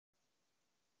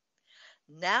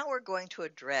Now we're going to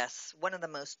address one of the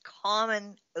most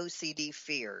common OCD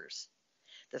fears,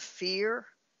 the fear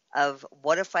of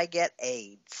what if I get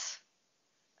AIDS?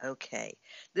 Okay,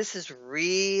 this is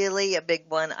really a big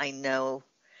one, I know.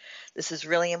 This is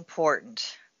really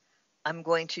important. I'm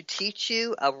going to teach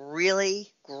you a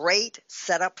really great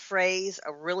setup phrase,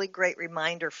 a really great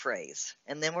reminder phrase,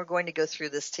 and then we're going to go through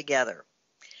this together.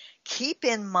 Keep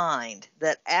in mind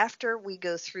that after we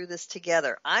go through this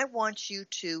together, I want you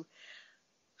to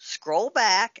scroll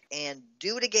back and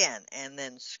do it again, and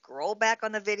then scroll back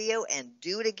on the video and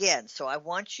do it again. So I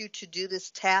want you to do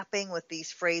this tapping with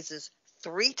these phrases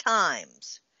 3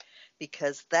 times,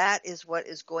 because that is what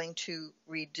is going to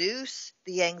reduce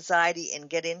the anxiety and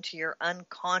get into your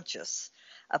unconscious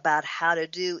about how to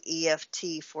do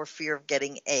EFT for fear of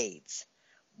getting AIDS.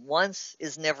 Once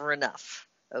is never enough.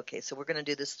 Okay, so we're going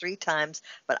to do this 3 times,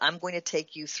 but I'm going to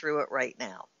take you through it right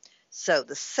now. So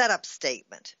the setup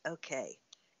statement. Okay.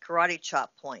 Karate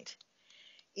chop point.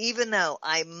 Even though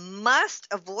I must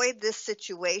avoid this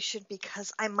situation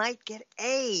because I might get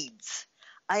AIDS,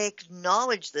 I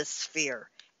acknowledge this fear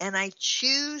and I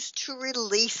choose to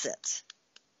release it.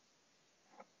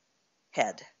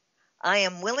 Head. I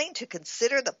am willing to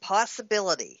consider the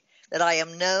possibility that I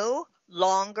am no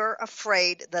longer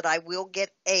afraid that I will get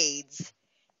AIDS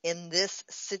in this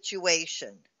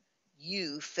situation.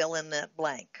 You fill in that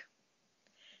blank.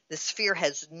 This fear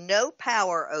has no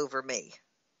power over me.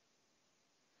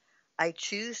 I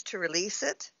choose to release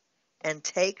it and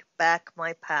take back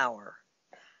my power.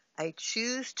 I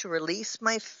choose to release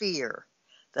my fear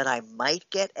that I might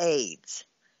get AIDS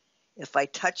if I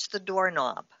touch the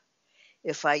doorknob,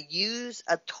 if I use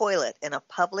a toilet in a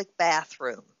public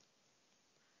bathroom.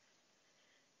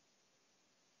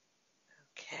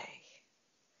 Okay.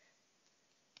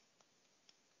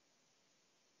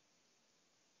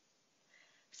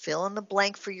 Fill in the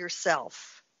blank for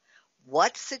yourself.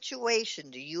 What situation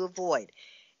do you avoid?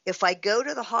 If I go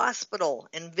to the hospital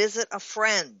and visit a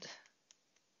friend,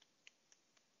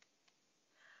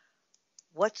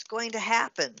 what's going to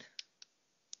happen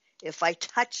if I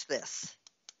touch this?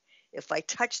 If I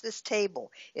touch this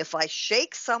table? If I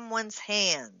shake someone's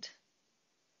hand?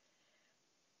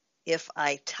 If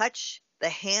I touch the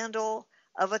handle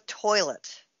of a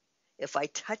toilet? If I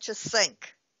touch a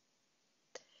sink?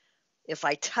 If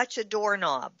I touch a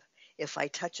doorknob? If I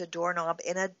touch a doorknob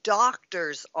in a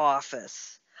doctor's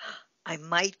office, I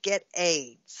might get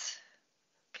AIDS.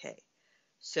 Okay,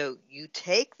 so you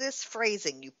take this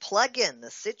phrasing, you plug in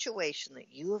the situation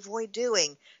that you avoid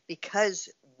doing because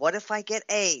what if I get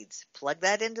AIDS? Plug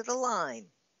that into the line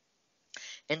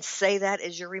and say that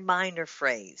as your reminder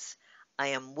phrase. I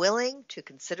am willing to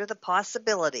consider the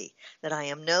possibility that I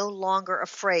am no longer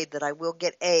afraid that I will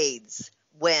get AIDS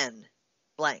when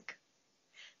blank.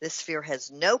 This fear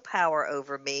has no power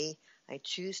over me. I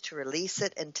choose to release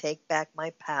it and take back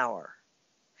my power.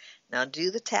 Now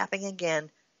do the tapping again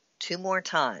 2 more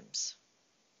times.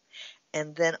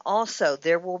 And then also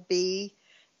there will be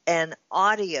an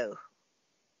audio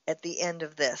at the end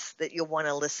of this that you'll want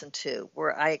to listen to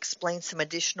where I explain some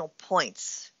additional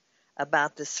points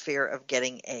about this fear of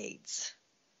getting AIDS.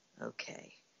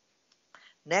 Okay.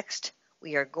 Next,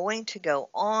 we are going to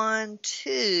go on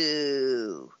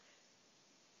to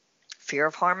fear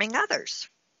of harming others.